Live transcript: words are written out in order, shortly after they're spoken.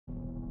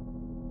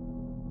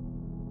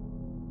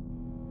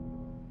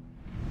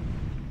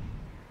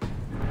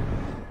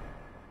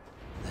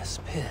This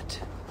pit.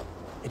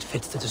 It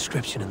fits the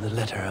description in the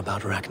letter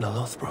about Ragnar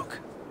Lothbrok.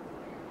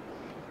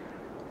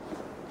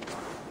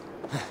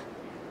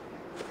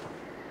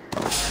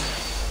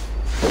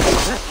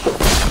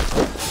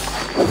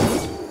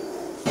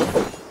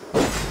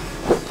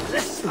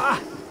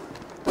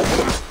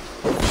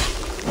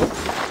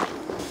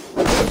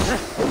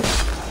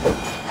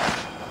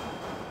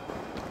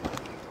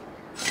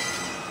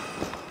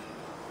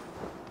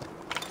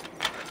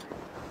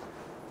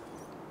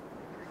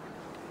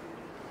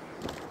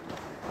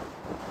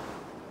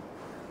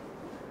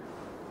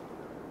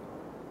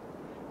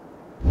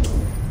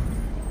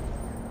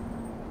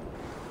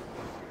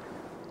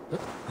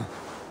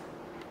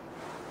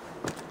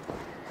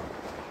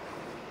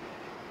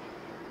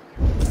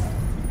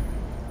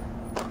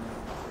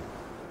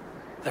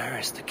 There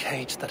is the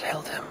cage that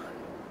held him.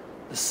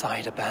 The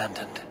site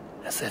abandoned,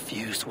 as if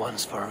used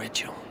once for a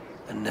ritual,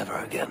 and never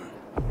again.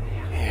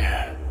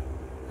 Here.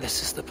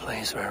 This is the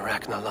place where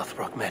Ragnar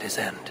Lothbrok met his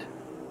end.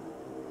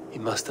 He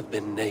must have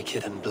been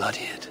naked and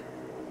bloodied,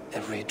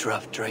 every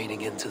drop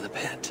draining into the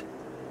pit.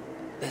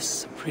 This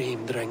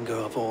supreme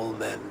Drengir of all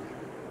men,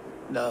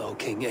 now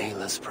King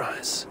Ayla's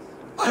prize.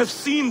 I have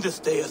seen this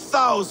day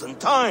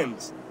 1,000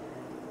 times.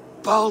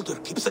 Baldur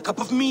keeps a cup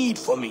of mead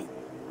for me.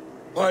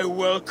 I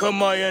welcome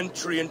my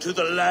entry into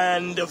the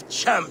land of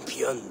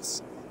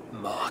champions.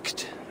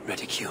 Mocked,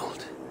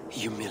 ridiculed,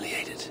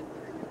 humiliated.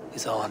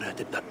 His honor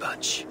did not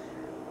budge.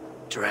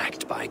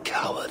 Dragged by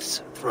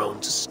cowards,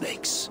 thrown to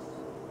snakes.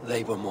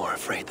 They were more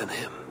afraid than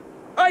him.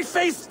 I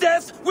face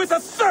death with a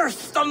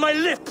thirst on my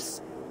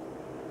lips.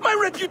 My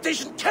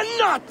reputation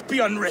cannot be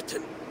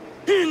unwritten.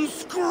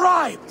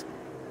 Inscribed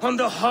on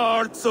the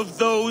hearts of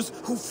those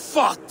who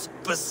fought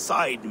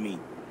beside me.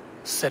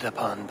 Set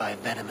upon by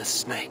venomous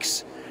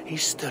snakes, he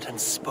stood and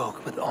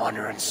spoke with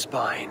honor and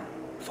spine,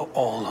 for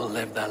all who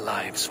lived their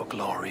lives for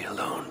glory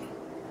alone.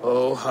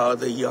 Oh, how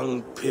the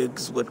young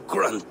pigs would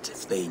grunt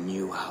if they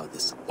knew how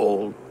this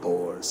old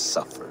boar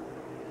suffered.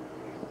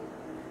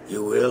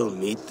 You will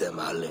meet them,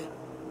 Ale.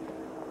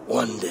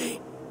 One day,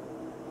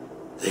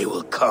 they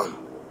will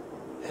come.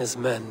 His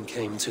men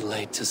came too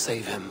late to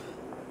save him.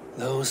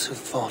 Those who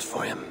fought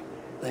for him,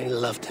 they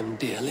loved him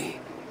dearly.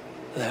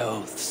 Their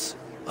oaths,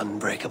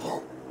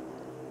 unbreakable.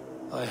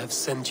 I have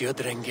sent your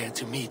Drengir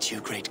to meet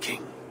you, great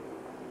king.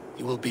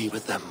 You will be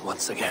with them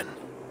once again.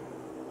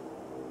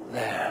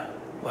 There,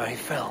 where he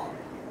fell,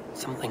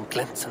 something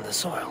glints in the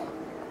soil.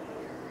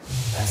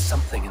 There's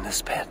something in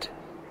this pit.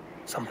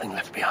 Something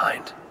left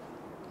behind.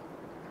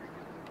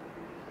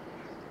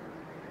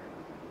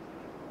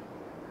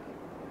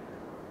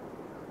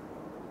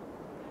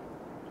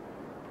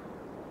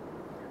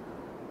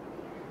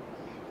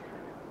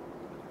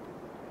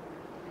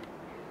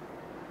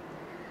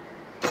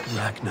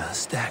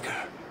 Ragnar's dagger.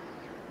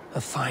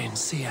 A fine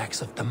sea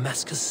axe of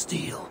Damascus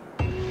steel.